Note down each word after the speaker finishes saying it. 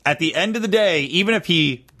At the end of the day, even if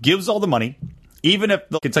he gives all the money, even if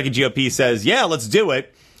the Kentucky GOP says, yeah, let's do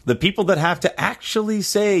it, the people that have to actually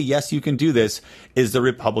say, yes, you can do this, is the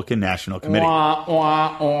Republican National Committee. Wah,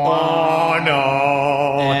 wah, wah. Oh,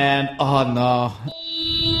 no. And, oh, no.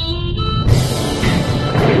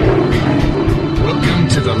 Welcome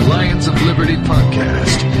to the Lions of Liberty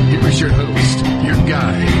podcast. Here is your host, your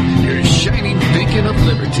guide, your shining beacon of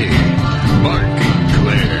liberty, Marc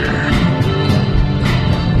Clair.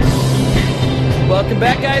 Welcome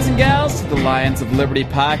back, guys and gals, to the Lions of Liberty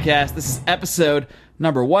podcast. This is episode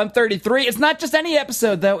number 133. It's not just any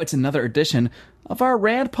episode, though. It's another edition of our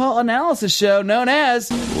Rand Paul analysis show known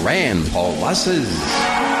as Rand Pauluses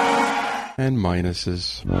and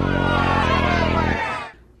Minuses.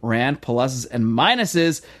 Rand Pauluses and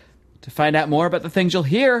Minuses. To find out more about the things you'll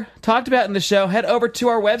hear talked about in the show, head over to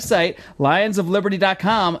our website,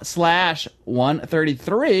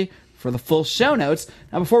 lionsofliberty.com/133 for the full show notes.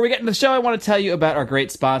 Now, before we get into the show, I want to tell you about our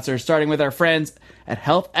great sponsors, starting with our friends at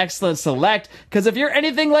Health Excellence Select, because if you're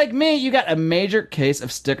anything like me, you got a major case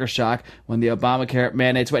of sticker shock when the Obamacare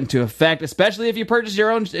mandates went into effect, especially if you purchased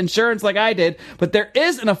your own insurance like I did. But there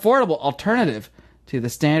is an affordable alternative to the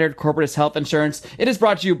standard corporate health insurance. It is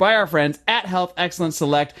brought to you by our friends at Health Excellence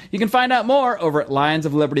Select. You can find out more over at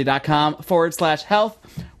lionsofliberty.com/health.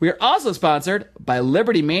 We are also sponsored by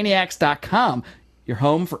LibertyManiacs.com, your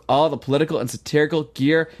home for all the political and satirical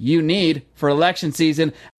gear you need for election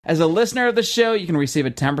season. As a listener of the show, you can receive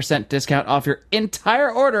a 10% discount off your entire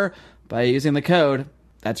order by using the code,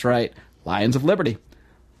 that's right, Lions of Liberty.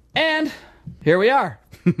 And here we are.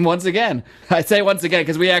 Once again. I say once again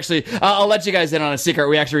because we actually, I'll let you guys in on a secret.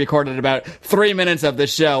 We actually recorded about 3 minutes of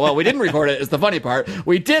this show. Well, we didn't record it, is the funny part.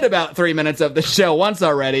 We did about 3 minutes of the show once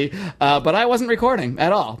already, but I wasn't recording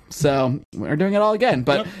at all. So we're doing it all again.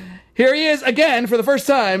 But here he is again for the first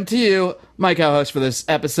time to you, my co-host for this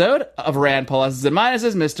episode of Rand Pauluses and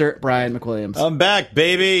Minuses, Mr. Brian McWilliams. I'm back,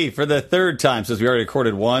 baby, for the third time, since we already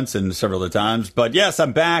recorded once and several other times. But yes,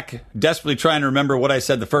 I'm back, desperately trying to remember what I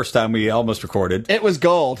said the first time we almost recorded. It was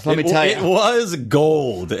gold, let me tell you. It was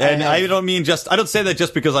gold. And I don't say that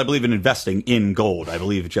just because I believe in investing in gold. I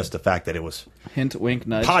believe just the fact that it was hint, wink,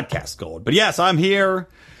 nudge. Podcast gold. But yes, I'm here.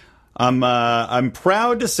 I'm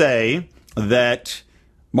proud to say that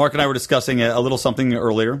Mark and I were discussing a little something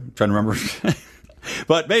earlier. I'm trying to remember.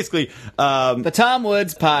 But basically, the Tom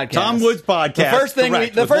Woods podcast. Tom Woods podcast.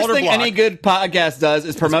 The first thing any good podcast does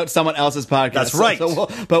is promote someone else's podcast. That's right.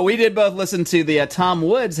 But we did both listen to the Tom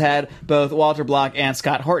Woods had both Walter Block and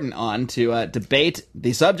Scott Horton on to debate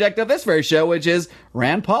the subject of this very show, which is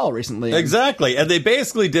Rand Paul recently. Exactly, and they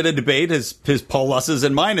basically did a debate, his Pauluses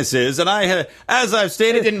and Minuses, and I had, as I've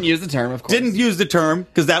stated, they didn't use the term, of course. Didn't use the term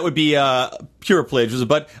because that would be pure plagiarism,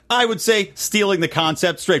 but I would say stealing the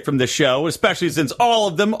concept straight from the show, especially since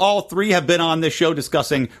all three have been on this show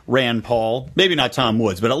discussing Rand Paul. Maybe not Tom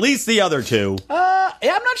Woods, but at least the other two.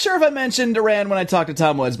 Yeah, I'm not sure if I mentioned Rand when I talked to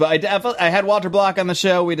Tom Woods, but I had Walter Block on the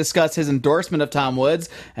show. We discussed his endorsement of Tom Woods,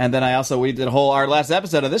 and then we did our last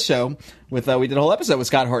episode of this show we did a whole episode with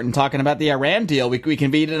Scott Horton talking about the Iran deal. We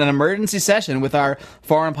convened an emergency session with our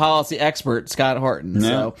foreign policy expert, Scott Horton.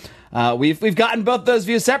 Yeah. So we've gotten both those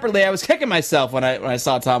views separately. I was kicking myself when I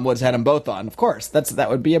saw Tom Woods had them both on. Of course, that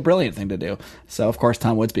would be a brilliant thing to do. So of course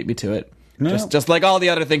Tom Woods beat me to it, just like all the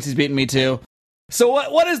other things he's beaten me to. So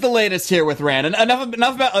what is the latest here with Rand? And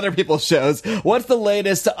enough about other people's shows. What's the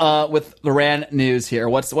latest with the Rand news here?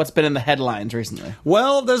 What's been in the headlines recently?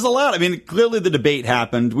 Well, there's a lot. I mean, clearly the debate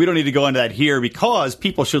happened. We don't need to go into that here because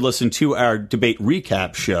people should listen to our debate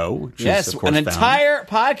recap show. Which yes, is, of course, entire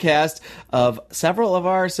podcast of several of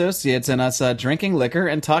our associates and us drinking liquor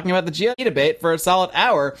and talking about the GOP debate for a solid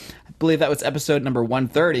hour. I believe that was episode number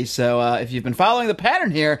 130. So if you've been following the pattern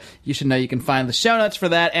here, you should know you can find the show notes for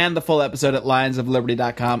that and the full episode at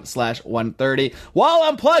lionsofliberty.com/130. While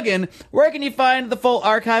I'm plugging, where can you find the full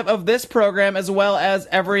archive of this program as well as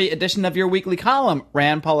every edition of your weekly column,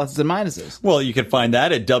 Rand Pauluses and Minuses? Well, you can find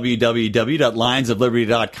that at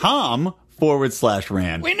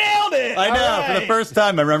www.lionsofliberty.com/Rand. We nailed it! I know. Right. For the first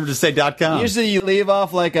time, I remember to say .com. Usually you leave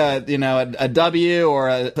off like a W or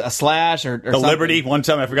a slash or the something. Liberty. One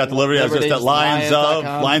time I forgot the Liberty. I was just at Lions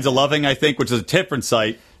of Loving, I think, which is a different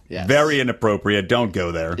site. Yes. Very inappropriate. Don't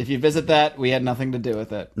go there. If you visit that, we had nothing to do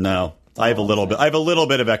with it. No. I have a little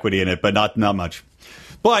bit of equity in it, but not much.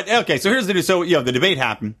 But, okay, so here's the news. So, the debate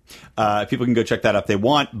happened. People can go check that out if they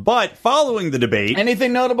want. But following the debate...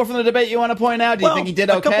 Anything notable from the debate you want to point out? Do you think he did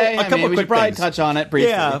okay? A couple we should probably touch on it briefly.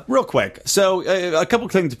 Yeah, real quick. So, a couple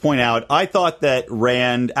of things to point out. I thought that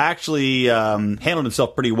Rand actually handled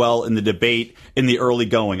himself pretty well in the debate in the early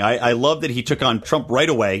going. I love that he took on Trump right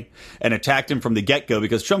away and attacked him from the get-go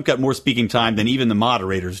because Trump got more speaking time than even the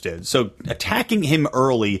moderators did. So, attacking him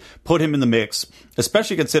early put him in the mix,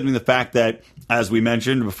 especially considering the fact that, as we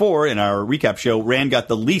mentioned before in our recap show, Rand got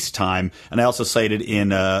the least time, and I also cited in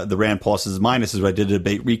the Rand Pauluses and Minuses where I did a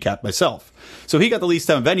debate recap myself. So he got the least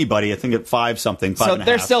time of anybody, I think at 5-something, 5.5. So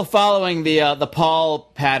they're still following the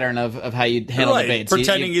Paul pattern of how you handle debates.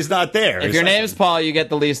 Pretending he's not there. If your name's Paul, you get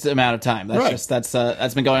the least amount of time.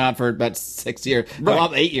 That's been going on for about 6 years. Right.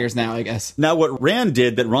 Well, 8 years now, I guess. Now, what Rand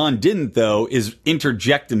did that Ron didn't, though, is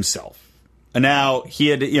interject himself. And now he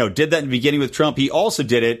had, did that in the beginning with Trump. He also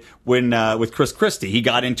did it when with Chris Christie. He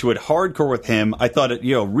got into it hardcore with him. I thought it,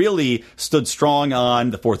 really stood strong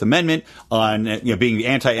on the Fourth Amendment, on being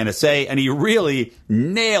anti-NSA, and he really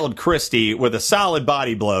nailed Christie with a solid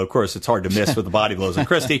body blow. Of course, it's hard to miss with the body blows of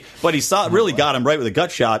Christie, but he really got him right with a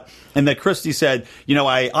gut shot. And that Christie said,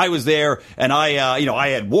 I was there, and I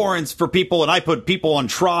had warrants for people, and I put people on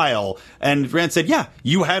trial. And Rand said, yeah,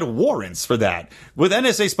 you had warrants for that. With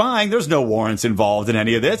NSA spying, there's no warrants involved in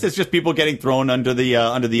any of this. It's just people getting thrown under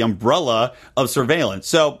the umbrella of surveillance.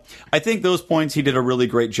 So I think those points he did a really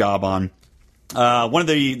great job on. One of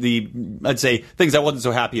the I'd say things I wasn't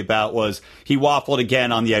so happy about was he waffled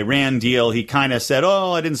again on the Iran deal. He kind of said,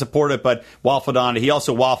 I didn't support it, but waffled on it. He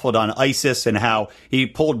also waffled on ISIS and how he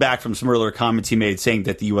pulled back from some earlier comments he made saying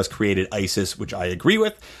that the U.S. created ISIS, which I agree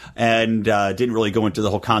with, and didn't really go into the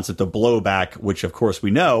whole concept of blowback, which, of course,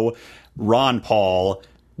 we know Ron Paul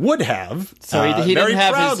would have. So he very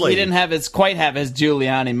didn't proudly. He didn't quite have his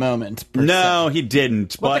Giuliani moment. No, he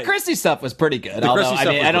didn't. But the Christie stuff was pretty good. Although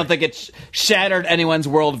I don't think it shattered anyone's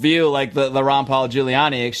worldview like the Ron Paul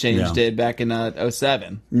Giuliani exchange did back in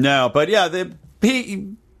 2007. No, but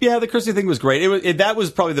the Christie thing was great. That was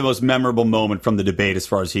probably the most memorable moment from the debate as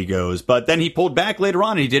far as he goes. But then he pulled back later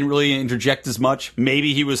on and he didn't really interject as much.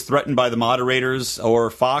 Maybe he was threatened by the moderators or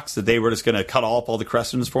Fox that they were just going to cut off all the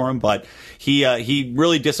questions for him. But he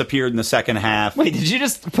really disappeared in the second half. Wait, did you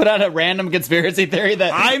just put out a random conspiracy theory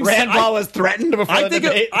that Rand Paul was threatened before the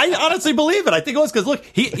debate? I honestly believe it. I think it was because, look,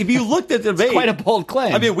 if you looked at the debate... It's quite a bold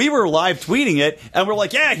claim. I mean, we were live tweeting it and we're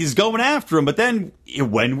like, yeah, he's going after him. But then,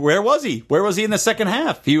 where was he? Where was he in the second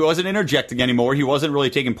half? He wasn't interjecting anymore. He wasn't really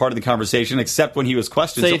taking part of the conversation except when he was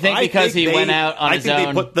questioned. So you think because he went out on his own... I think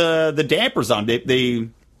they put the dampers on. They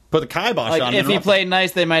put the kibosh on him. If he played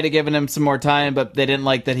nice, they might have given him some more time, but they didn't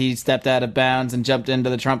like that he stepped out of bounds and jumped into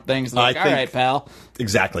the Trump thing. So all right, pal.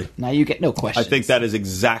 Exactly. Now you get no questions. I think that is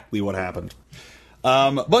exactly what happened.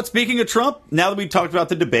 But speaking of Trump, now that we've talked about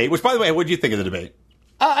the debate, which, by the way, what did you think of the debate?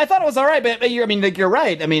 I thought it was all right, but you're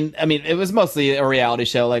right. I mean, it was mostly a reality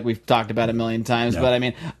show, like we've talked about a million times. Yeah. But I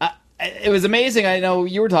mean, it was amazing. I know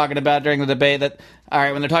you were talking about during the debate that, all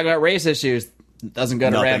right, when they're talking about race issues, it doesn't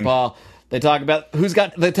go to Rand Paul. They talk about who's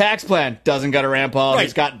got the tax plan, doesn't go to Rand Paul. Right.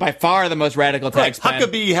 Who's got by far the most radical tax plan.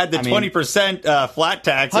 Huckabee had the 20% flat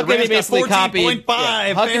tax. Huckabee basically copied.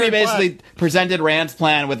 Huckabee basically presented Rand's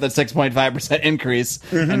plan with a 6.5% increase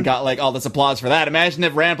and got all this applause for that. Imagine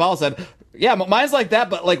if Rand Paul said, yeah, mine's like that,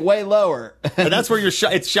 but way lower. And that's where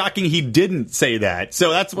it's shocking he didn't say that. So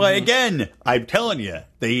that's why, again, I'm telling you,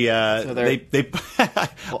 I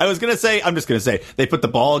was going to say, I'm just going to say, they put the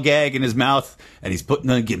ball gag in his mouth and he's putting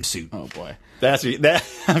on a gimp suit. Oh, boy.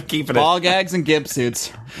 I'm keeping ball gags and gimp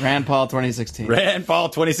suits. Rand Paul 2016. Rand Paul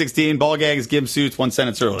 2016. Ball gags, gimp suits. One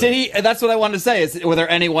sentence earlier. That's what I wanted to say. Were there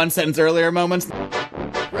any one sentence earlier moments?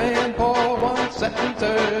 Rand Paul, one sentence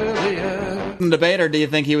earlier. In the debate, or do you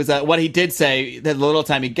think he was what he did say? The little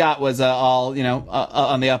time he got was all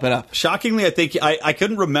on the up and up. Shockingly, I think I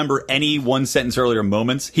couldn't remember any one sentence earlier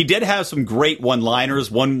moments. He did have some great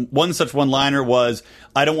one-liners. One such one-liner was,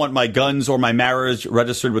 "I don't want my guns or my marriage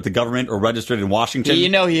registered with the government or registered in Washington."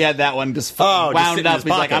 He had that one just wound up. He's pocket.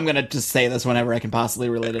 like, I'm going to just say this whenever I can possibly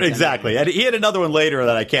relate it. Exactly. And he had another one later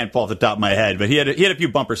that I can't pull off the top of my head, but he had a few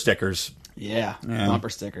bumper stickers. Yeah. Bumper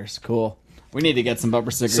stickers. Cool. We need to get some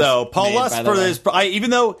bumper stickers. So Paulus for this, even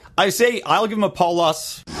though I say I'll give him a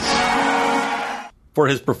Paulus for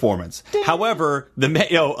his performance. However,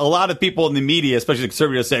 a lot of people in the media, especially the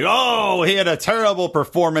conservatives, say, "Oh, he had a terrible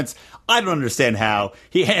performance." I don't understand how.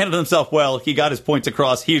 He handled himself well. He got his points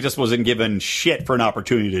across. He just wasn't given shit for an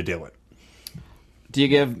opportunity to do it. Do you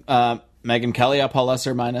give Megyn Kelly a Paulus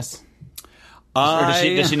or minus? Or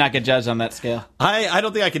does she not get judged on that scale? I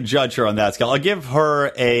don't think I can judge her on that scale. I'll give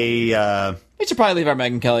her a... We should probably leave our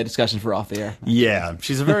Megyn Kelly discussion for off the air. Yeah,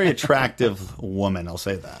 she's a very attractive woman, I'll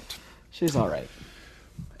say that. She's all right.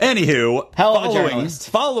 Anywho, Hell of a journalist.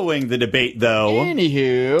 Following the debate, though...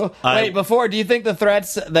 Anywho. Wait, before, do you think the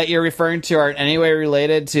threats that you're referring to are in any way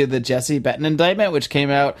related to the Jesse Benton indictment, which came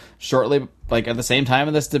out shortly, like, at the same time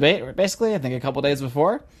of this debate? Basically, I think a couple days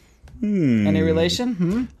before? Any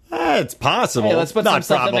relation? It's possible. Hey, let's put Not some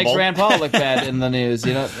stuff probable. that makes Rand Paul look bad in the news.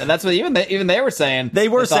 You know, and that's what even they were saying. They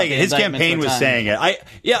were thought saying the it. His indictments campaign were was timed. saying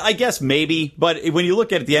it. I guess maybe, but when you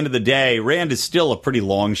look at the end of the day, Rand is still a pretty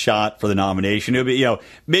long shot for the nomination. It would be,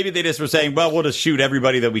 maybe they just were saying, well, we'll just shoot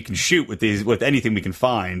everybody that we can shoot with anything we can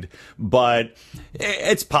find. But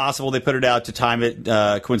it's possible they put it out to time it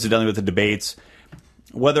coincidentally with the debates.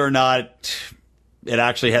 Whether or not it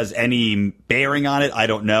actually has any bearing on it, I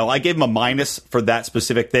don't know. I gave him a minus for that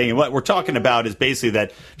specific thing. And what we're talking about is basically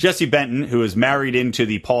that Jesse Benton, who is married into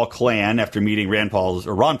the Paul clan after meeting Ron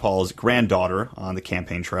Paul's granddaughter on the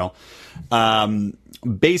campaign trail,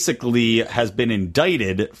 basically has been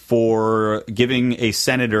indicted for giving a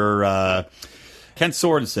Senator, Kent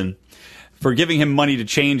Sorensen, for giving him money to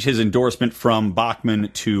change his endorsement from Bachmann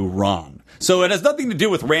to Ron. So it has nothing to do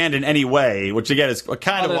with Rand in any way, which again is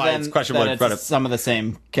kind of why it's questionable. It's some of the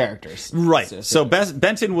same characters. Right. So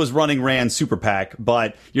Benton was running Rand's super PAC,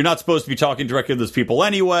 but you're not supposed to be talking directly to those people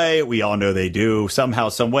anyway. We all know they do somehow,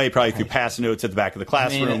 some way, probably through pass notes at the back of the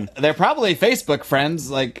classroom. I mean, they're probably Facebook friends.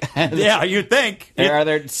 Like, yeah, you'd think. Are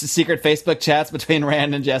there secret Facebook chats between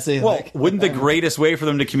Rand and Jesse? Well, wouldn't the greatest way for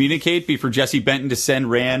them to communicate be for Jesse Benton to send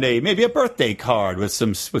Rand maybe a birthday card with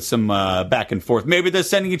some back and forth? Maybe they're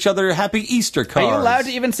sending each other happy Easter cards. Are you allowed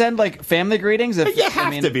to even send like family greetings? You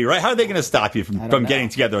have to be, right? How are they going to stop you from getting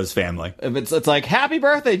together as family? If it's like happy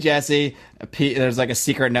birthday, Jesse. There's like a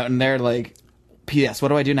secret note in there, like P.S. What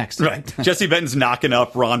do I do next? Right. Jesse Benton's knocking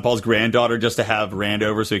up Ron Paul's granddaughter just to have Rand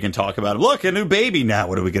over so he can talk about him. Look, a new baby now.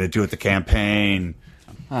 What are we going to do with the campaign?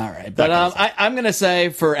 All right, but I'm going to say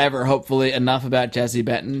forever, hopefully, enough about Jesse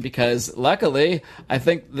Benton, because luckily, I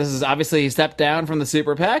think this is obviously he stepped down from the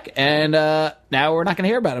Super PAC, and now we're not going to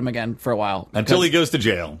hear about him again for a while. Until he goes to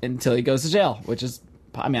jail. Until he goes to jail, which is,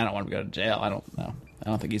 I mean, I don't want him to go to jail. I don't know. I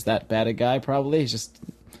don't think he's that bad a guy, probably. He's just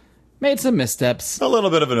made some missteps. A little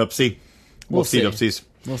bit of an oopsie. We'll see. Oopsies.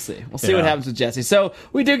 We'll see. We'll see what happens with Jesse. So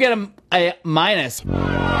we do get a minus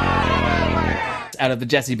out of the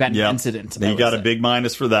Jesse Benton incident. You got a big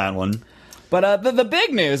minus for that one. But the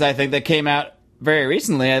big news, I think, that came out very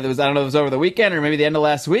recently, I don't know if it was over the weekend or maybe the end of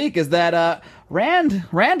last week, is that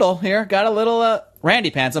Randall here got a little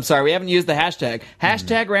Randy Pants. I'm sorry, we haven't used the hashtag.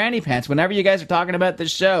 Hashtag Randy Pants. Whenever you guys are talking about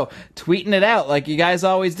this show, tweeting it out like you guys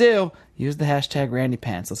always do, use the hashtag Randy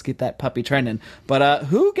Pants. Let's keep that puppy trending. But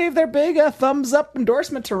who gave their big thumbs up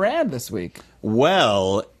endorsement to Rand this week?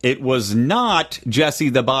 Well, it was not Jesse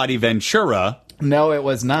the Body Ventura. No, it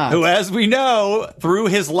was not. Who, as we know, threw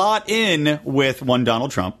his lot in with one Donald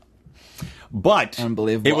Trump. But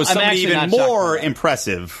unbelievable. It was somebody even more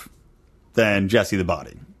impressive than Jesse the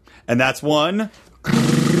Body. And that's one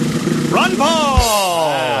Ron Paul!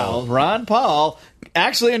 Wow, Ron Paul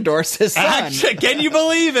actually endorsed his son. Can you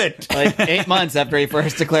believe it? Like 8 months after he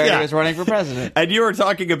first declared he was running for president. And you were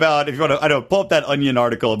talking about, if you want to, pull up that Onion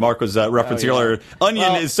article Mark was referencing earlier.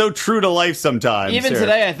 Onion is so true to life sometimes. Even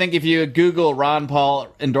today, I think if you Google Ron Paul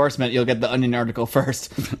endorsement, you'll get the Onion article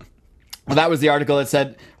first. Well, that was the article that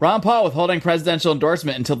said Ron Paul withholding presidential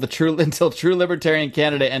endorsement until true libertarian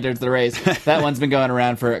candidate enters the race. That one's been going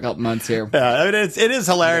around for a couple months here. Yeah, I mean, it is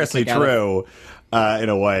hilariously true. In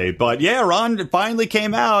a way. But yeah, Ron finally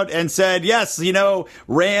came out and said, yes,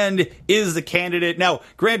 Rand is the candidate. Now,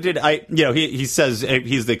 granted, he says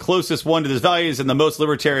he's the closest one to his values and the most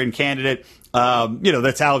libertarian candidate,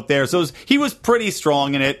 that's out there. So he was pretty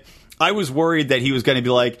strong in it. I was worried that he was going to be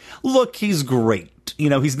like, look, he's great.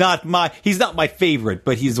 He's not my favorite,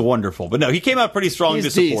 but he's wonderful. But no, he came out pretty strong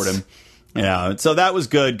to support him. Yeah. So that was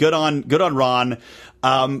good. Good on Ron.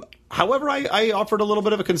 However, I offered a little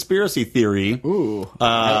bit of a conspiracy theory. Ooh.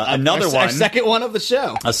 Another one. Our second one of the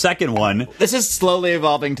show. A second one. This is slowly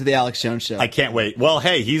evolving to the Alex Jones show. I can't wait. Well,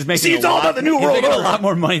 hey, he's making it's all about the new world. He's making a lot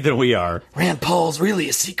more money than we are. Rand Paul's really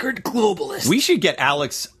a secret globalist. We should get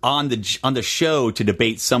Alex on the show to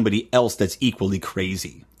debate somebody else that's equally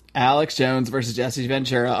crazy. Alex Jones versus Jesse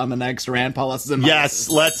Ventura on the next Rand Pauluses and Minuses. Yes,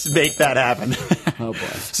 let's make that happen. Oh, boy.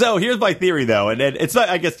 So here's my theory, though, and it's not,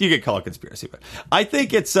 I guess you could call it conspiracy, but I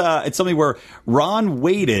think it's something where Ron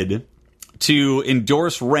waited to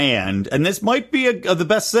endorse Rand, and this might be the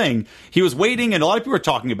best thing. He was waiting, and a lot of people were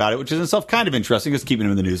talking about it, which is in itself kind of interesting, just keeping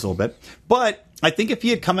him in the news a little bit. But I think if he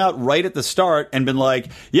had come out right at the start and been like,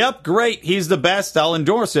 yep, great, he's the best, I'll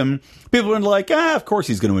endorse him, people would have been like, of course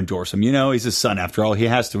he's going to endorse him. You know, he's his son after all, he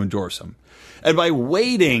has to endorse him. And by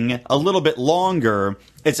waiting a little bit longer,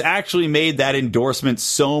 it's actually made that endorsement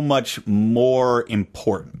so much more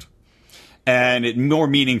important. And more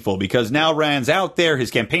meaningful because now Rand's out there, his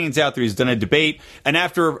campaign's out there, he's done a debate, and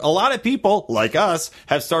after a lot of people, like us,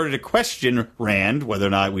 have started to question Rand, whether or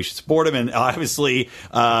not we should support him, and obviously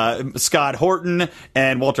Scott Horton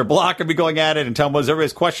and Walter Block have been going at it, and Tom was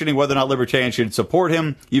everybody's questioning whether or not libertarians should support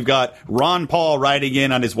him. You've got Ron Paul riding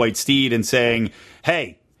in on his white steed and saying,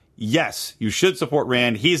 hey, yes, you should support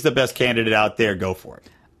Rand, he's the best candidate out there, go for it.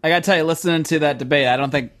 I gotta tell you, listening to that debate, I don't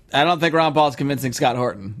think Ron Paul's convincing Scott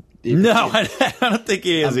Horton. No, I don't think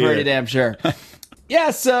he is. I'm pretty damn sure.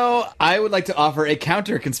 Yeah, so I would like to offer a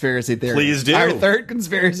counter conspiracy theory. Please do. Our third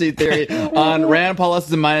conspiracy theory on Rand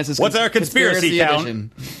Pauluses and Minuses. What's our conspiracy count?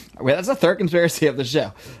 Edition. Wait, that's the third conspiracy of the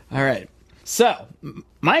show. All right. So,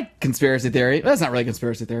 my conspiracy theory, that's not really a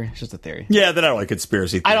conspiracy theory, it's just a theory. Yeah, they're not really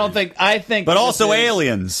conspiracy theories. I think. But also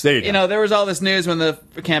aliens. There you go. You know, there was all this news when the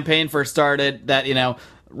campaign first started that, you know,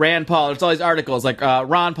 Rand Paul, there's all these articles like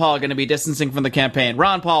Ron Paul going to be distancing from the campaign.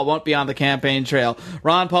 Ron Paul won't be on the campaign trail.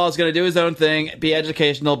 Ron Paul is going to do his own thing, be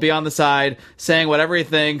educational, be on the side, saying whatever he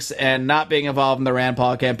thinks, and not being involved in the Rand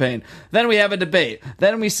Paul campaign. Then we have a debate.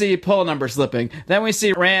 Then we see poll numbers slipping. Then we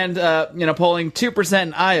see Rand, polling 2%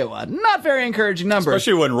 in Iowa. Not very encouraging numbers.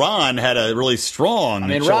 Especially when Ron had a really strong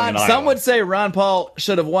showing in Iowa. Some would say Ron Paul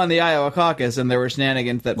should have won the Iowa caucus, and there were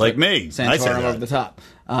shenanigans that like put me. Santorum over the top.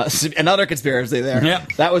 Another conspiracy there. Yeah.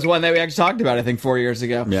 That was one that we actually talked about, I think, 4 years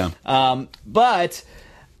ago. Yeah. But,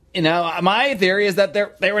 you know, my theory is that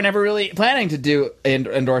they were never really planning to do an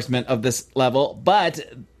endorsement of this level, but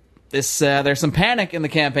there's some panic in the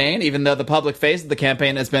campaign, even though the public face of the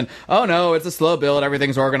campaign has been, oh no, it's a slow build,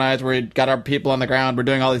 everything's organized, we got our people on the ground, we're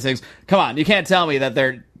doing all these things. Come on, you can't tell me that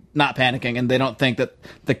they're not panicking and they don't think that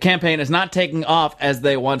the campaign is not taking off as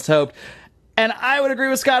they once hoped. And I would agree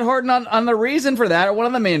with Scott Horton on the reason for that, or one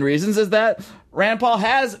of the main reasons, is that Rand Paul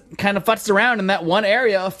has kind of futzed around in that one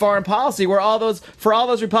area of foreign policy where all those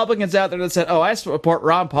Republicans out there that said, oh, I support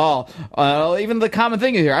Ron Paul. Even the common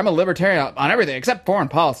thing here, I'm a libertarian on everything except foreign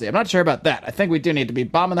policy. I'm not sure about that. I think we do need to be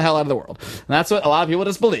bombing the hell out of the world. And that's what a lot of people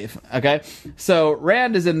just believe, okay? So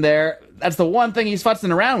Rand is in there. That's the one thing he's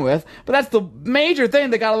futzing around with, but that's the major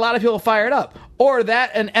thing that got a lot of people fired up. Or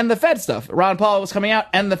that and the Fed stuff. Ron Paul was coming out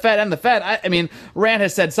and the Fed. I mean, Rand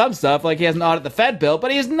has said some stuff, like he hasn't audited the Fed bill,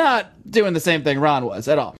 but he's not doing the same thing Ron was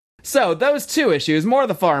at all. So those two issues, more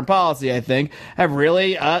the foreign policy, I think, have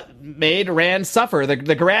really made Rand suffer. The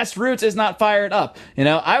grassroots is not fired up. You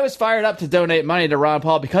know, I was fired up to donate money to Ron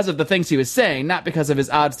Paul because of the things he was saying, not because of his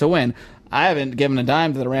odds to win. I haven't given a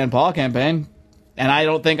dime to the Rand Paul campaign. And I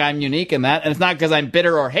don't think I'm unique in that. And it's not because I'm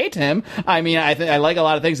bitter or hate him. I mean, I like a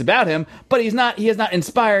lot of things about him, but he has not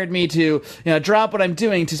inspired me to, drop what I'm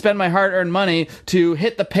doing, to spend my hard-earned money, to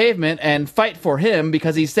hit the pavement and fight for him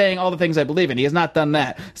because he's saying all the things I believe in. He has not done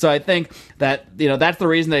that. So I think that, that's the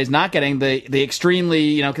reason that he's not getting the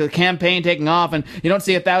extremely, campaign taking off. And you don't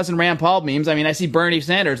see 1,000 Rand Paul memes. I mean, I see Bernie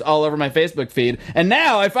Sanders all over my Facebook feed. And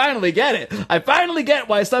now I finally get it. I finally get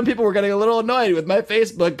why some people were getting a little annoyed with my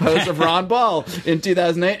Facebook post of Ron Paul in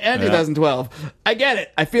 2008 and 2012. I get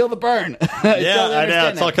it. I feel the burn. I know.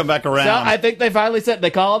 It's all come back around. So I think they finally they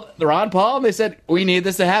called Ron Paul and they said, we need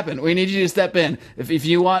this to happen. We need you to step in. If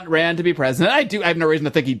you want Rand to be president, I have no reason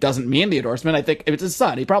to think he doesn't mean the endorsement. I think if it's his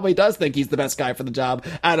son, he probably does think he's the best guy for the job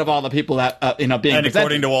out of all the people that, being And presented.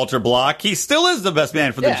 according to Walter Block, he still is the best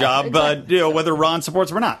man for the job, exactly. but, whether Ron supports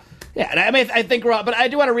him or not. Yeah, and I mean, I think Ron, but I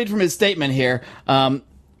do want to read from his statement here.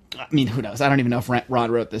 I mean, who knows? I don't even know if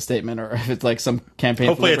Ron wrote this statement or if it's like some campaign.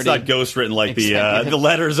 Hopefully, it's not ghostwritten like the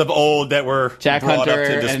letters of old that were Jack brought Hunter up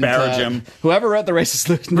to disparage and, him. Whoever wrote the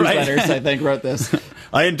racist newsletters, I think, wrote this.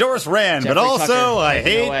 I endorse Rand, Jeffrey but also Tucker, I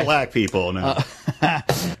hate away. black people. No.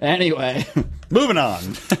 Anyway. Moving on.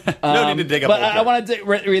 No need to dig up. But I wanted to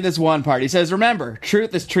read this one part. He says, remember,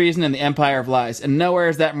 truth is treason in the empire of lies, and nowhere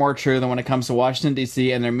is that more true than when it comes to Washington,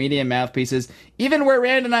 D.C. and their media mouthpieces. Even where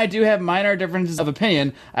Rand and I do have minor differences of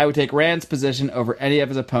opinion, I would take Rand's position over any of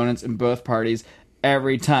his opponents in both parties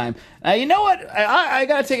every time. You know what? I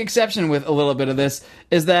got to take exception with a little bit of this,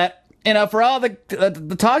 is that for all the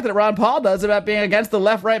talk that Ron Paul does about being against the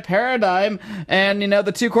left-right paradigm and,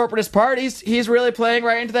 the two corporatist parties, he's really playing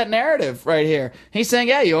right into that narrative right here. He's saying,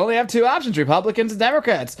 yeah, you only have two options, Republicans and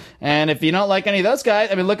Democrats. And if you don't like any of those guys,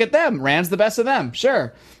 I mean, look at them. Rand's the best of them,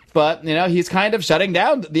 sure. But, he's kind of shutting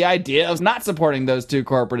down the idea of not supporting those two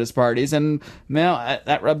corporatist parties. And,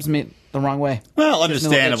 that rubs me the wrong way. Well,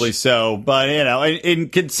 understandably so, but in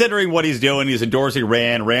considering what he's doing, he's endorsing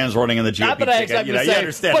Rand. Rand's running on the GOP Not that I ticket. exactly You say,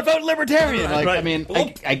 understand? but vote libertarian. Right. I mean,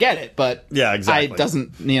 I get it, but Yeah, exactly. I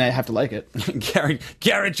doesn't mean I have to like it.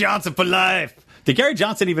 Gary Johnson for life. Did Gary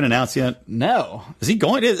Johnson even announce yet? No. Is he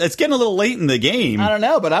going? It's getting a little late in the game. I don't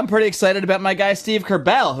know, but I'm pretty excited about my guy Steve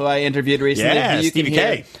Kerbell, who I interviewed recently. Yeah, who you Stevie can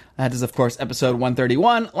hear. K. That is, of course, episode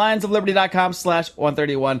 131,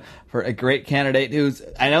 lionsofliberty.com/131 for a great candidate who's,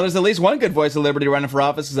 I know there's at least one good voice of liberty running for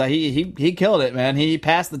office because he killed it, man. He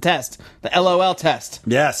passed the test, the LOL test.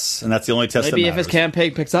 Yes, and that's the only test Maybe that if his matters.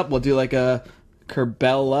 campaign picks up, we'll do like a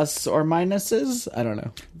Kerbellus or minuses. I don't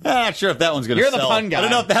know. I'm not sure if that one's going to You're sell. the pun guy. I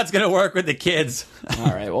don't know if that's going to work with the kids. All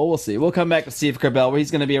right, well, we'll see. We'll come back to Steve Kerbell, where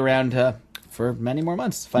he's going to be around for many more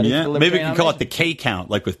months. Fighting Yeah, for the maybe we libertarian can call it the nomination. K count,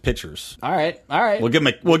 like with pitchers. All right. We'll give him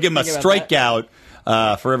a Think about strikeout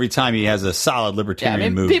for every time he has a solid Yeah, libertarian I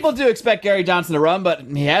mean, move. people do expect Gary Johnson to run, but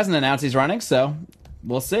he hasn't announced he's running, so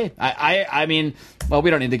we'll see. I mean, well, we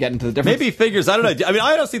don't need to get into the difference. Maybe he figures. I don't know. I mean,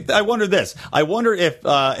 I honestly, I wonder this. I wonder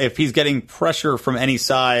if he's getting pressure from any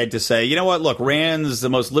side to say, you know what? Look, Rand's the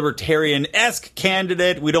most libertarian-esque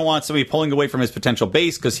candidate. We don't want somebody pulling away from his potential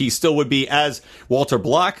base because he still would be, as Walter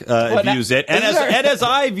Block views it, and as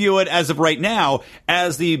I view it as of right now,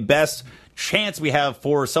 as the best chance we have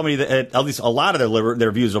for somebody that at least a lot of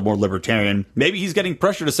their views are more libertarian. Maybe he's getting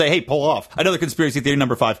pressure to say, hey, pull off. Another conspiracy theory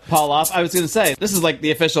number 5. Paul, I was going to say, this is like the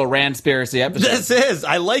official Randspiracy episode. This is.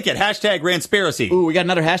 I like it. Hashtag Randspiracy. Ooh, we got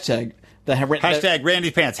another hashtag. Hashtag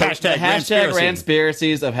Randy Pants. Hashtag Hashtag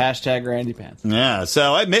Randspiracies of hashtag Randy Pants. Yeah,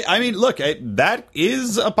 so I mean, look, that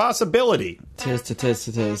is a possibility. Tis.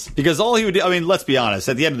 Because all he would do, I mean, let's be honest,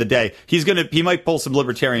 at the end of the day, he might pull some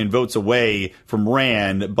libertarian votes away from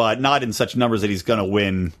Rand, but not in such numbers that he's going to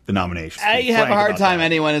win the nomination. I have a hard time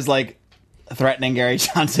anyone is like threatening Gary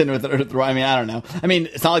Johnson with, I mean, I don't know. I mean,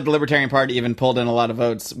 it's not like the Libertarian Party even pulled in a lot of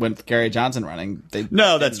votes with Gary Johnson running.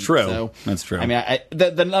 No, that's true. So, That's true. I mean,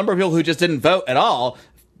 the number of people who just didn't vote at all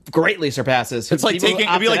greatly surpasses. It's like people who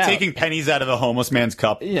it'd be like opted out. taking pennies out of a homeless man's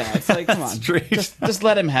cup. Yeah, it's like, come on. Just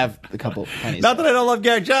let him have a couple pennies. Not that I don't love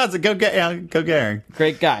Gary Johnson. Go Gary.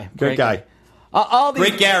 Great guy. Great guy. All these,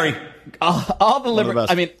 Great Gary. all the of the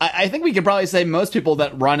best. I mean, I think we could probably say most people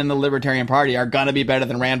that run in the Libertarian Party are going to be better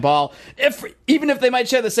than Rand Paul, even if they might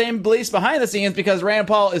share the same beliefs behind the scenes, because Rand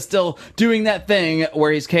Paul is still doing that thing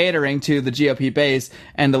where he's catering to the GOP base,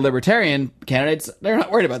 and the Libertarian candidates, they're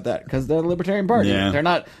not worried about that because they're the Libertarian Party. Yeah. They're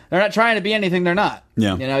not trying to be anything they're not.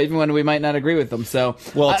 Yeah. You know, even when we might not agree with them. So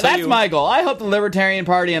that's you- my goal. I hope the Libertarian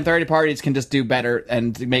Party and third parties can just do better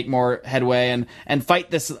and make more headway and fight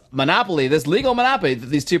this monopoly, this legal monopoly that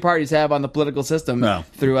these two parties have on the political system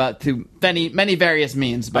through many various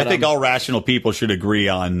means. But I think all rational people should agree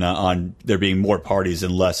on there being more parties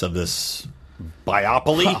and less of this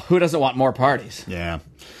biopoly. who doesn't want more parties? Yeah.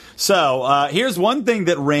 So here's one thing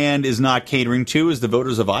that Rand is not catering to is the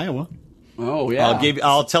voters of Iowa. Oh yeah,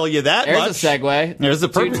 I'll tell you that There's much. a segue. There's the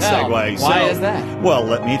perfect Do tell. segue. Why is that? Well,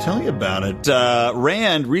 let me tell you about it.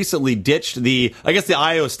 Rand recently ditched the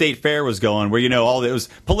Iowa State Fair was going, where it was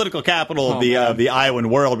political capital of the Iowan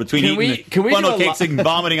world between Can we funnel do a cakes and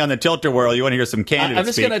vomiting on the tilter world. You want to hear some candidates I'm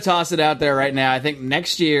just speak. going to toss it out there right now. I think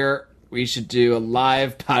next year we should do a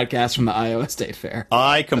live podcast from the Iowa State Fair.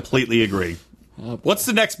 I completely agree. What's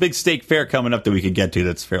the next big state fair coming up that we could get to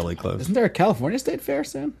that's fairly close? Isn't there a California State Fair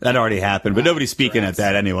soon? That already happened, but nobody's speaking at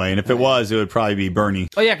that anyway. And if it was, it would probably be Bernie.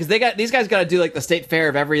 Oh yeah, because these guys got to do like the state fair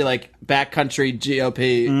of every like backcountry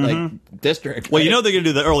GOP like district. Well, they're going to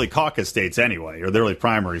do the early caucus states anyway, or the early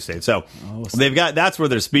primary states. So that's where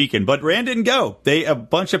they're speaking. But Rand didn't go. A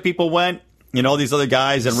bunch of people went. All these other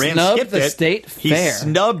guys, and Rand Snubbed skipped the it. state He fair.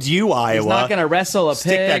 snubbed you, Iowa. He's not going to wrestle a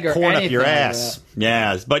Stick pig that or corn anything up your like ass. that.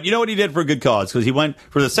 Yes, but you know what he did for a good cause? Because he went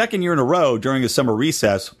for the second year in a row during his summer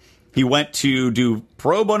recess. He went to do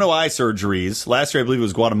pro bono eye surgeries. Last year, I believe it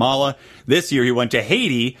was Guatemala. This year, he went to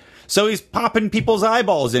Haiti. So he's popping people's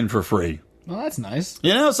eyeballs in for free. Well, that's nice.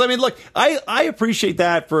 So I mean, look, I appreciate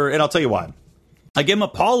that and I'll tell you why. I give him a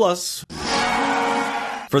Paulus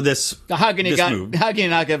for this. How can you move. How can you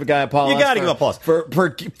not give a guy a Paulus? You got to give a Paulus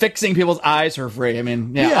for fixing people's eyes for free. I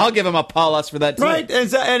mean, I'll give him a Paulus for that too. Right,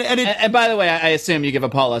 and by the way, I assume you give a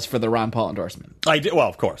Paulus for the Ron Paul endorsement. I do. Well,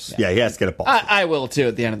 of course, yeah, he has to get a Paulus. I will too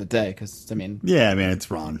at the end of the day because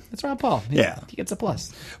it's Ron. It's Ron Paul. He gets a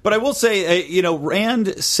plus. But I will say,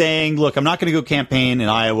 Rand saying, "Look, I'm not going to go campaign in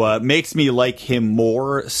Iowa," makes me like him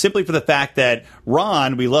more, simply for the fact that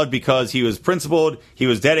Ron we loved because he was principled, he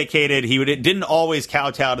was dedicated, didn't always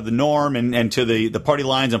kowtow to the norm and to the party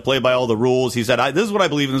lines and play by all the rules. He said, "This is what I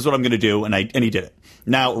believe in. This is what I'm going to do," and he did it.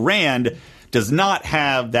 Now Rand does not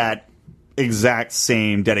have that exact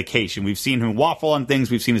same dedication. We've seen him waffle on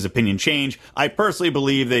things. We've seen his opinion change. I personally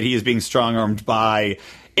believe that he is being strong-armed by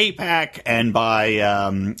AIPAC and by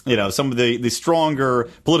some of the stronger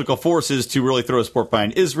political forces to really throw a sport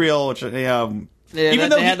behind Israel, which even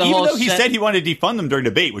though he said he wanted to defund them during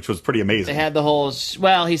debate, which was pretty amazing. They had the whole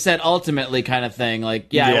he said ultimately kind of thing,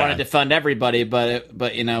 like I want to defund everybody, but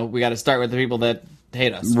we got to start with the people that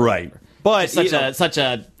hate us, right? But such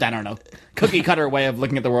a I don't know, cookie cutter way of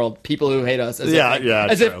looking at the world. People who hate us, as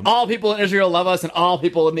if all people in Israel love us and all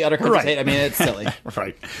people in the other countries hate. I mean, it's silly,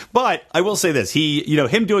 right? But I will say this: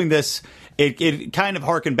 him doing this. It kind of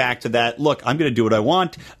harkened back to that, look, I'm going to do what I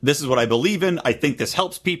want. This is what I believe in. I think this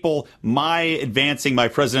helps people. My advancing my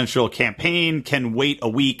presidential campaign can wait a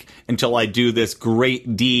week until I do this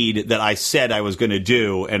great deed that I said I was going to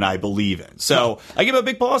do and I believe in. So I give him a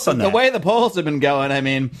big plus on that. The way the polls have been going, I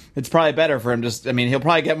mean, it's probably better for him. He'll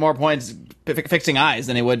probably get more points fixing eyes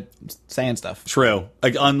than he would saying stuff. True.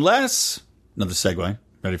 Unless, another segue.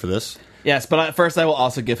 Ready for this? Yes, but first I will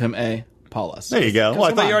also give him a Paulus. There you go. Well,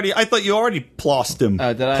 I thought you already plussed him.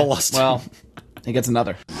 Did I? Plussed well, he gets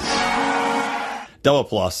another. Double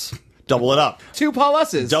plus. Double it up. 2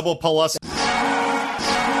 Pauluses. Double Paulus.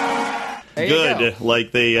 Good,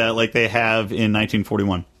 like they have in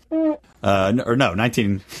 1941.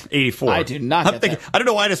 1984. I do not get that. I don't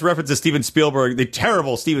know why I just referenced Steven Spielberg, the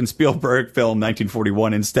terrible Steven Spielberg film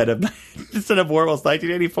 1941 instead of Orwell's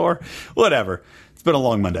 1984. Whatever. It's been a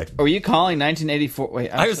long Monday. Were you calling 1984?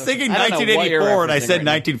 Wait, I was thinking 1984 and I said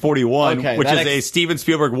 1941, which is a Steven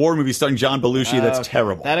Spielberg war movie starring John Belushi that's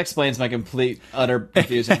terrible. That explains my complete, utter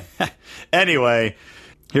confusion. Anyway,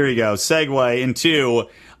 here you go. Segue into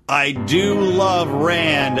I do love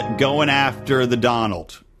Rand going after the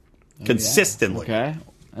Donald. Consistently. Okay.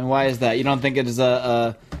 And why is that? You don't think it is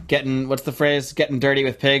getting, what's the phrase? Getting dirty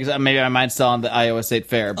with pigs? Maybe my mind's still on the Iowa State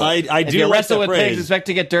Fair. But I do if you like wrestle that with phrase. pigs, expect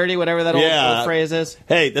to get dirty, whatever that old phrase is.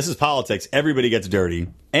 Hey, this is politics. Everybody gets dirty.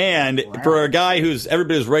 And for a guy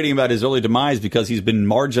everybody's writing about his early demise because he's been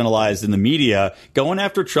marginalized in the media, going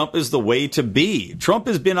after Trump is the way to be. Trump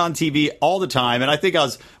has been on TV all the time, and I think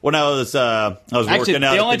when I was Actually, working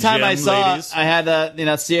out the only at the time gym, I saw, ladies. I had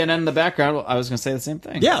CNN in the background. I was going to say the same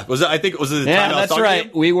thing. Yeah, I think it was the time I was that's talking right. to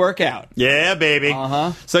you? We work out. Yeah, baby.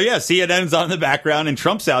 So yeah, CNN's on in the background, and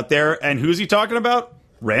Trump's out there, and who's he talking about?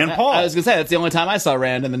 Rand Paul. I was going to say, that's the only time I saw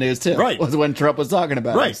Rand in the news, too. Right. Was when Trump was talking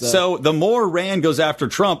about it. Right. So the more Rand goes after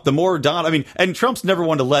Trump, the more and Trump's never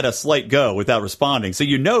one to let a slight go without responding. So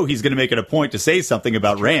he's going to make it a point to say something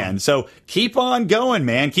about Rand. So keep on going,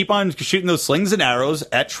 man. Keep on shooting those slings and arrows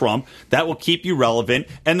at Trump. That will keep you relevant.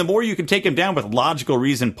 And the more you can take him down with logical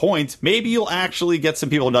reason points, maybe you'll actually get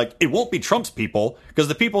some people like, it won't be Trump's people, because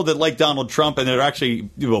the people that like Donald Trump and that actually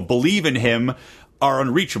believe in him are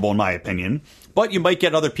unreachable, in my opinion. But you might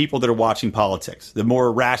get other people that are watching politics, the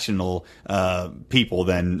more rational people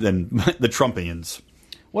than the Trumpians.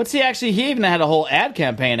 What's he actually? He even had a whole ad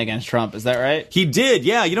campaign against Trump. Is that right? He did.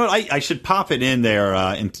 Yeah. You know what? I should pop it in there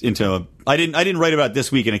into. I didn't write about it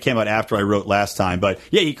this week, and it came out after I wrote last time. But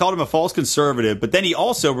yeah, he called him a false conservative. But then he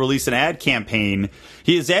also released an ad campaign.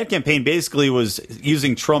 His ad campaign basically was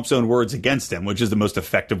using Trump's own words against him, which is the most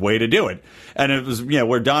effective way to do it. And it was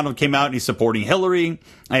where Donald came out and he's supporting Hillary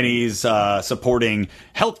and he's supporting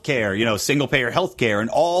healthcare, single payer healthcare, and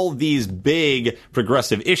all these big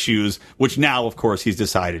progressive issues, which now, of course, he's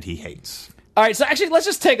decided he hates. All right, so actually, let's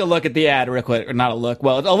just take a look at the ad real quick. Or not a look.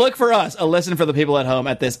 Well, a look for us, a listen for the people at home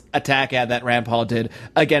at this attack ad that Rand Paul did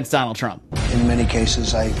against Donald Trump. In many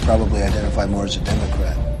cases, I probably identify more as a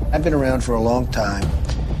Democrat. I've been around for a long time,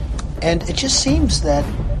 and it just seems that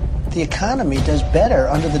the economy does better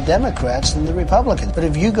under the Democrats than the Republicans. But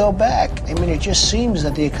if you go back, it just seems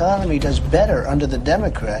that the economy does better under the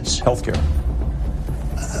Democrats. Healthcare.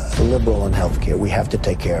 Liberal in healthcare. We have to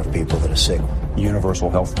take care of people that are sick.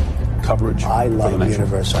 Universal health coverage. I love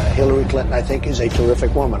universal. Hillary Clinton, I think, is a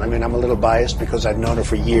terrific woman. I'm a little biased because I've known her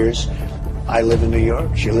for years. I live in New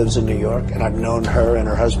York. She lives in New York, and I've known her and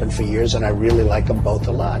her husband for years, and I really like them both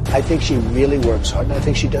a lot. I think she really works hard, and I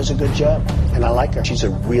think she does a good job, and I like her. She's a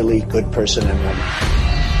really good person and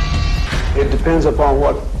woman. It depends upon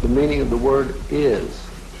what the meaning of the word is.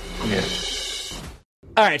 Yes.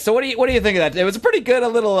 All right, so what do you think of that? It was a pretty good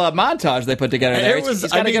little montage they put together there. He's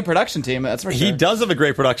got a good production team, that's for sure. He does have a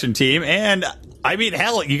great production team, and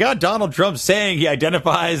hell, you got Donald Trump saying he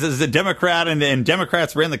identifies as a Democrat, and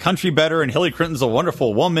Democrats ran the country better, and Hillary Clinton's a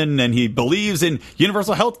wonderful woman, and he believes in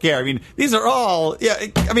universal health care. These are all,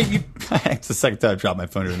 it's the second time I dropped my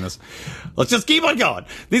phone doing this. Let's just keep on going.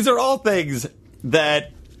 These are all things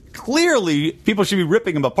that clearly people should be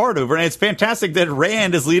ripping him apart over. And it's fantastic that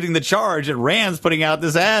Rand is leading the charge and Rand's putting out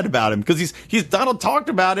this ad about him because he's Donald talked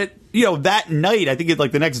about it, that night. I think it's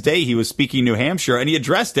like the next day he was speaking in New Hampshire and he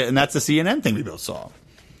addressed it. And that's the CNN thing we both saw.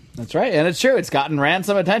 That's right. And it's true. It's gotten Rand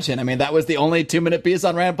some attention. I mean, that was the only 2-minute piece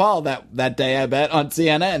on Rand Paul that day, I bet, on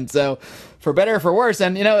CNN. So for better or for worse.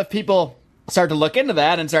 And, if people start to look into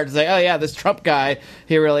that and start to say, oh, yeah, this Trump guy,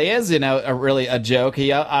 he really is, really a joke.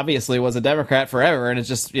 He obviously was a Democrat forever. And it's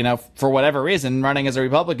just, for whatever reason, running as a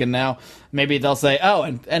Republican now, maybe they'll say, oh,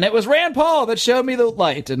 and it was Rand Paul that showed me the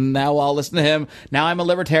light. And now I'll listen to him. Now I'm a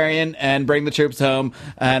libertarian and bring the troops home.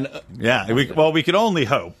 And yeah, we could only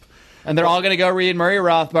hope. And they're all going to go read Murray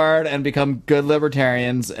Rothbard and become good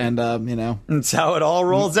libertarians and, That's how it all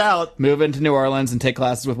rolls out. Move into New Orleans and take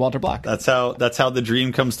classes with Walter Block. That's how the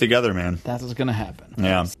dream comes together, man. That's what's going to happen.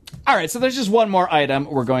 Yeah. All right, so there's just one more item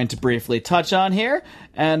we're going to briefly touch on here.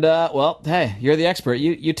 And, hey, you're the expert.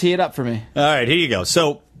 You tee it up for me. All right, here you go.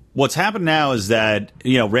 So what's happened now is that,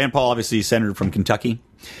 Rand Paul, obviously, senator from Kentucky.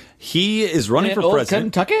 He is running for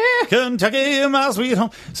president. Kentucky, my sweet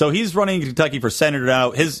home. So he's running in Kentucky for senator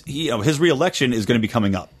now. His re-election is going to be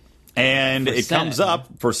coming up. And it comes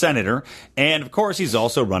up for senator. And, of course, he's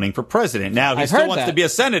also running for president. Now, he still wants to be a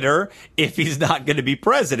senator if he's not going to be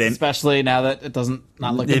president. Especially now that it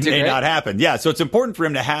not look It may not happen. Yeah, so it's important for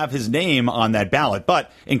him to have his name on that ballot.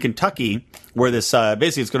 But in Kentucky, where this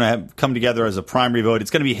basically it's going to come together as a primary vote,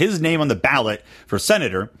 it's going to be his name on the ballot for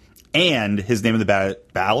senator. And his name in the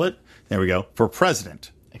ballot, there we go, for president.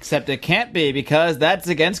 Except it can't be because that's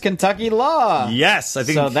against Kentucky law. Yes, I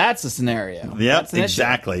think so. That's a scenario. Yep,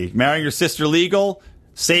 exactly. Issue. Marrying your sister legal,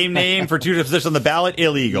 same name for two positions on the ballot,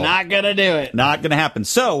 illegal. Not gonna do it. Not gonna happen.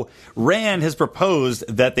 So Rand has proposed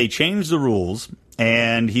that they change the rules,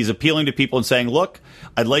 and he's appealing to people and saying, "Look,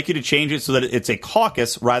 I'd like you to change it so that it's a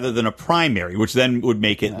caucus rather than a primary, which then would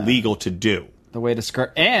make it legal to do." The way to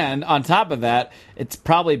skirt. And on top of that, it's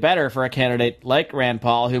probably better for a candidate like Rand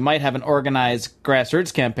Paul, who might have an organized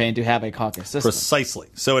grassroots campaign, to have a caucus system. Precisely.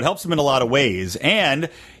 So it helps him in a lot of ways. And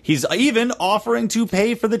he's even offering to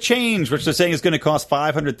pay for the change, which they're saying is going to cost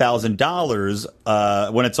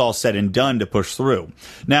 $500,000 when it's all said and done to push through.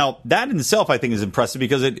 Now, that in itself, I think, is impressive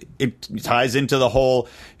because it ties into the whole,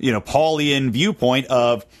 Paulian viewpoint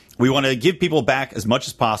of, we want to give people back as much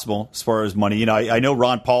as possible as far as money. I know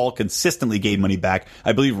Ron Paul consistently gave money back.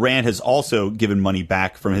 I believe Rand has also given money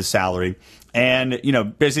back from his salary. And,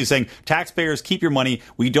 basically saying, taxpayers, keep your money.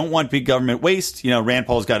 We don't want big government waste. Rand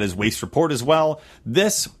Paul's got his waste report as well.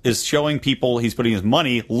 This is showing people he's putting his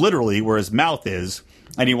money literally where his mouth is.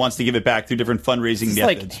 And he wants to give it back through different fundraising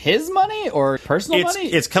methods. Like his money or personal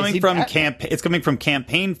money? It's coming from it's coming from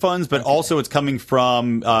campaign funds, but also it's coming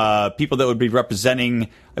from people that would be representing,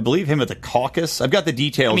 I believe, him at the caucus. I've got the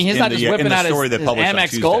details. He's not just whipping out his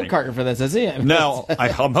Amex Gold card for this, is he? No,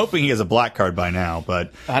 I'm hoping he has a black card by now.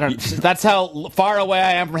 But I don't. That's how far away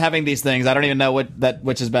I am from having these things. I don't even know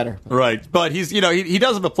which is better. Right, but he's he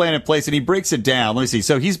does have a plan in place, and he breaks it down. Let me see.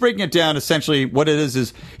 So he's breaking it down. Essentially, what it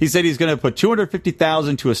is he said he's going to put $250,000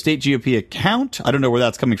 to a state GOP account. I don't know where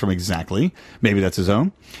that's coming from exactly. Maybe that's his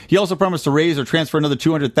own. He also promised to raise or transfer another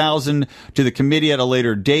 $200,000 to the committee at a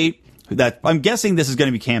later date. That I'm guessing this is going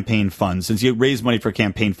to be campaign funds, since you raise money for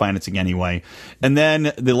campaign financing anyway. And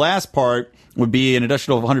then the last part would be an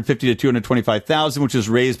additional $150,000 to $225,000, which is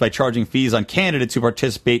raised by charging fees on candidates who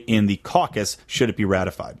participate in the caucus, should it be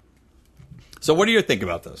ratified. So what do you think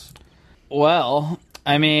about this? Well,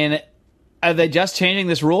 I mean, are they just changing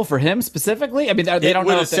this rule for him specifically? I mean, they don't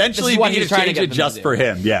know. It would essentially be to change it just for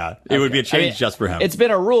him. Yeah, it would be a change just for him. It's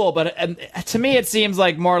been a rule, but to me, it seems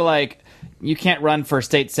like more like you can't run for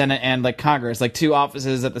state senate and like Congress, like two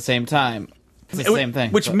offices at the same time. It's the same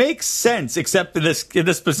thing. Which makes sense, except in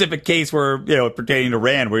this specific case where, pertaining to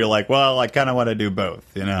Rand, where you're like, well, I kind of want to do both,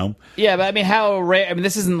 Yeah, but I mean, how rare? I mean,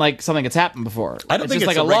 this isn't like something that's happened before. I don't think it's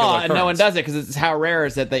it's like a law, occurrence. And no one does it because it's how rare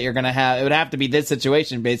is it that you're going to have? It would have to be this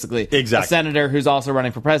situation, basically. Exactly. A senator who's also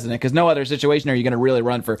running for president, because no other situation are you going to really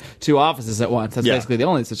run for two offices at once. That's basically the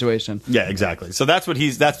only situation. Yeah, exactly. So that's what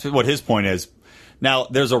his point is. Now,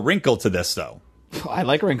 there's a wrinkle to this, though. I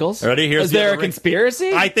like wrinkles. Ready? Is there a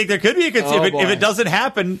conspiracy? I think there could be a conspiracy. If it doesn't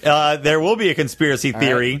happen, there will be a conspiracy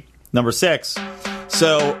theory. Right. Number 6.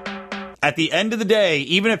 So, at the end of the day,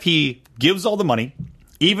 even if he gives all the money,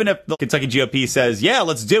 even if the Kentucky GOP says, yeah,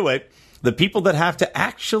 let's do it, the people that have to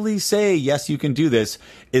actually say, yes, you can do this,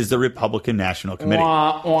 is the Republican National Committee.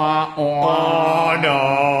 Wah, wah, wah. Oh, no.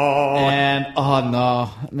 And, oh,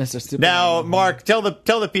 no. Mr. Stupid. Now, Mark, tell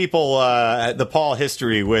the people the Paul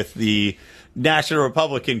history with the National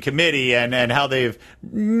Republican Committee and how they've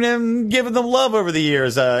given them love over the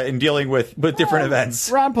years in dealing with different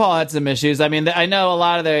events. Ron Paul had some issues. I mean, I know a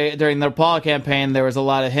lot of during the Paul campaign, there was a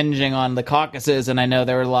lot of hinging on the caucuses, and I know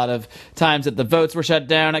there were a lot of times that the votes were shut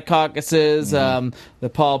down at caucuses. The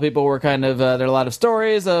Paul people were kind of, there are a lot of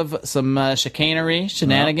stories of some chicanery,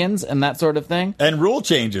 shenanigans, and that sort of thing. And rule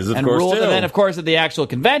changes, of course, too. And then, of course, at the actual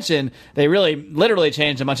convention, they really literally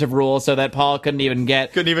changed a bunch of rules so that Paul couldn't even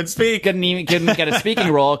speak. Couldn't get a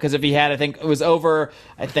speaking role, because if he had, I think it was over,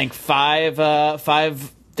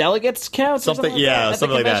 five delegates count, something like that. At the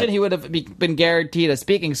convention, like that. He would have been guaranteed a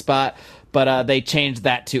speaking spot, but they changed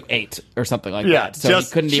that to 8 or something like that. So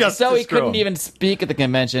he couldn't even speak at the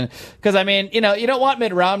convention. Because I mean, you don't want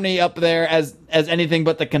Mitt Romney up there as anything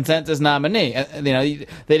but the consensus nominee. They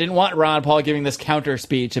didn't want Ron Paul giving this counter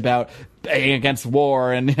speech about being against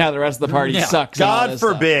war and how the rest of the party sucks. God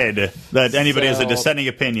forbid that anybody has a dissenting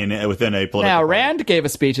opinion within a political party. Rand gave a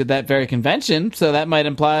speech at that very convention, so that might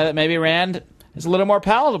imply that maybe Rand is a little more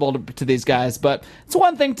palatable to these guys. But it's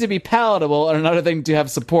one thing to be palatable and another thing to have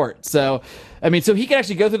support. So, I mean, so he can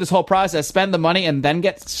actually go through this whole process, spend the money, and then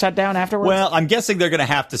get shut down afterwards? Well, I'm guessing they're going to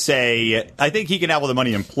have to say, I think he can have all the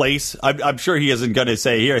money in place. I'm sure he isn't going to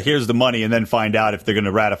say, here's the money, and then find out if they're going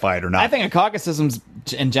to ratify it or not. I think a caucus system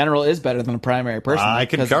in general is better than a primary person. I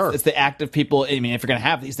concur. It's the active people. I mean, if you're going to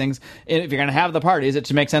have these things, if you're going to have the parties, it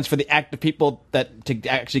should make sense for the active people that to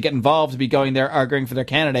actually get involved to be going there arguing for their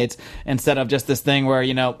candidates, instead of just this thing where,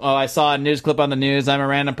 I saw a news clip on the news, I'm a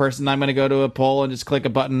random person, I'm going to go to a poll and just click a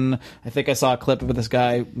button. I think I saw a clip with this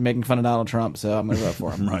guy making fun of Donald Trump, so I'm going to vote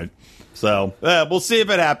for him. Right. So, we'll see if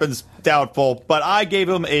it happens. Doubtful. But I gave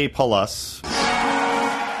him a Paulus.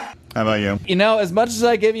 How about you? As much as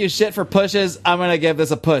I give you shit for pushes, I'm going to give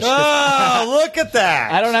this a push. Oh, look at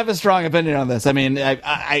that. I don't have a strong opinion on this. I mean,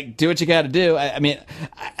 I do what you got to do. I mean,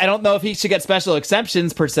 I don't know if he should get special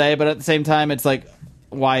exceptions per se, but at the same time, it's like,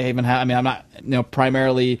 why even have? I mean, I'm not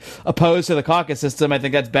primarily opposed to the caucus system. I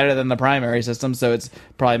think that's better than the primary system, so it's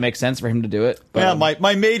probably makes sense for him to do it. But, yeah,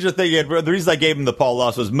 my major thing, the reason I gave him the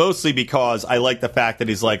Paulus was mostly because I like the fact that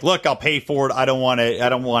he's like, look, I'll pay for it. I don't want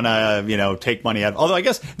to take money out. Although I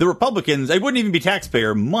guess the Republicans, it wouldn't even be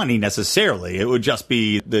taxpayer money necessarily. It would just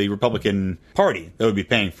be the Republican Party that would be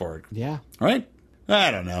paying for it. Yeah. Right?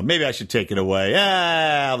 I don't know. Maybe I should take it away.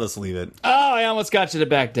 I'll just leave it. Oh, I almost got you to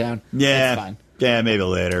back down. Yeah. That's fine. Yeah, maybe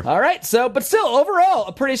later. All right, but still, overall,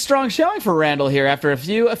 a pretty strong showing for Randall here after a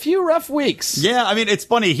few rough weeks. Yeah, I mean, it's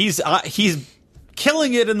funny. He's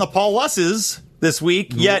killing it in the Pauluses this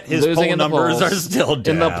week, yet his poll numbers are still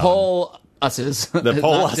down. In the poll us's. The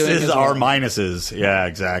Pauluses are minuses. Yeah,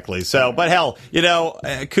 exactly. So, but hell,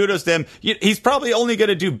 kudos to him. He's probably only going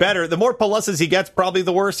to do better. The more Pauluses he gets, probably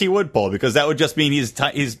the worse he would poll, because that would just mean he's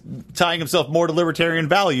tying himself more to libertarian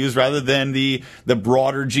values rather than the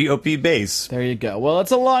broader GOP base. There you go. Well, it's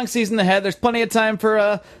a long season ahead. There's plenty of time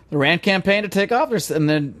for the Rand campaign to take off, and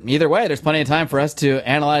then either way, there's plenty of time for us to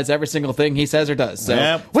analyze every single thing he says or does.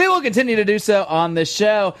 So we will continue to do so on this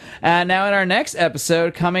show. Now, in our next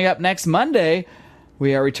episode, coming up next Monday,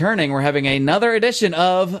 we are returning. We're having another edition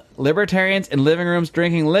of Libertarians in Living Rooms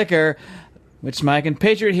Drinking Liquor, which my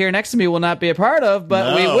compatriot here next to me will not be a part of,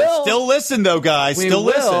 but we will. Still listen, though, guys. Still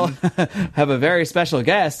listen. Have a very special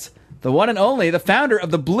guest. The one and only, the founder of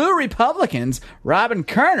the Blue Republicans, Robin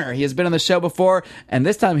Kerner. He has been on the show before, and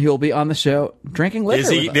this time he will be on the show drinking liquor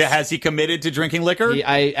with us. Has he committed to drinking liquor?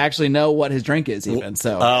 I actually know what his drink is, even.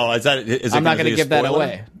 So, I'm not going to give that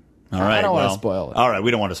away. All right. I don't want to spoil it. All right,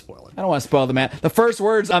 we don't want to spoil it. I don't want to spoil the man. The first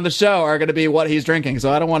words on the show are going to be what he's drinking,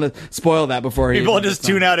 so I don't want to spoil that before he... People just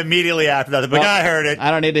tune out immediately after that. But I heard it. I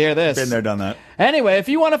don't need to hear this. Been there, done that. Anyway, if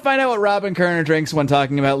you want to find out what Robin Kerner drinks when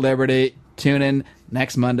talking about liberty, tune in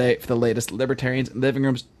next Monday for the latest Libertarians in Living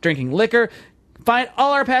Rooms Drinking Liquor. Find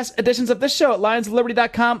all our past editions of this show at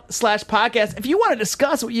lionsofliberty.com/podcast. If you want to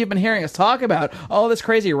discuss what you've been hearing us talk about, all this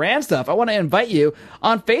crazy Rand stuff, I want to invite you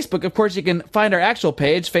on Facebook. Of course, you can find our actual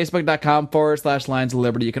page, facebook.com/Lions of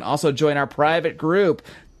Liberty. You can also join our private group,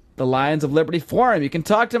 the Lions of Liberty Forum. You can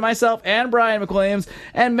talk to myself and Brian McWilliams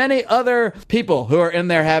and many other people who are in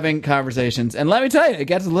there having conversations. And let me tell you, it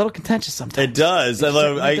gets a little contentious sometimes. It does.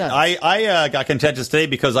 I got contentious today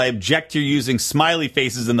because I object to using smiley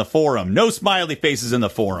faces in the forum. No smiley faces in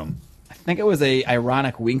the forum. I think it was a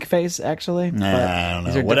ironic wink face, actually. I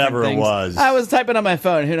don't know. Whatever it was. I was typing on my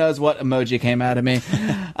phone. Who knows what emoji came out of me.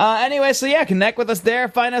 Anyway, so yeah, connect with us there.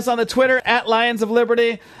 Find us on the Twitter at Lions of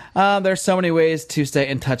Liberty. There's so many ways to stay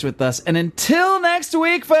in touch with us. And until next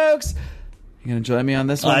week, folks, you going to join me on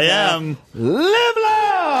this one? I am. Live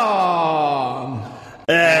long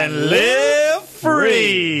and live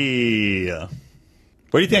free.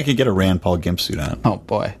 Where do you think I could get a Rand Paul gimp suit at? Oh,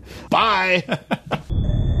 boy. Bye!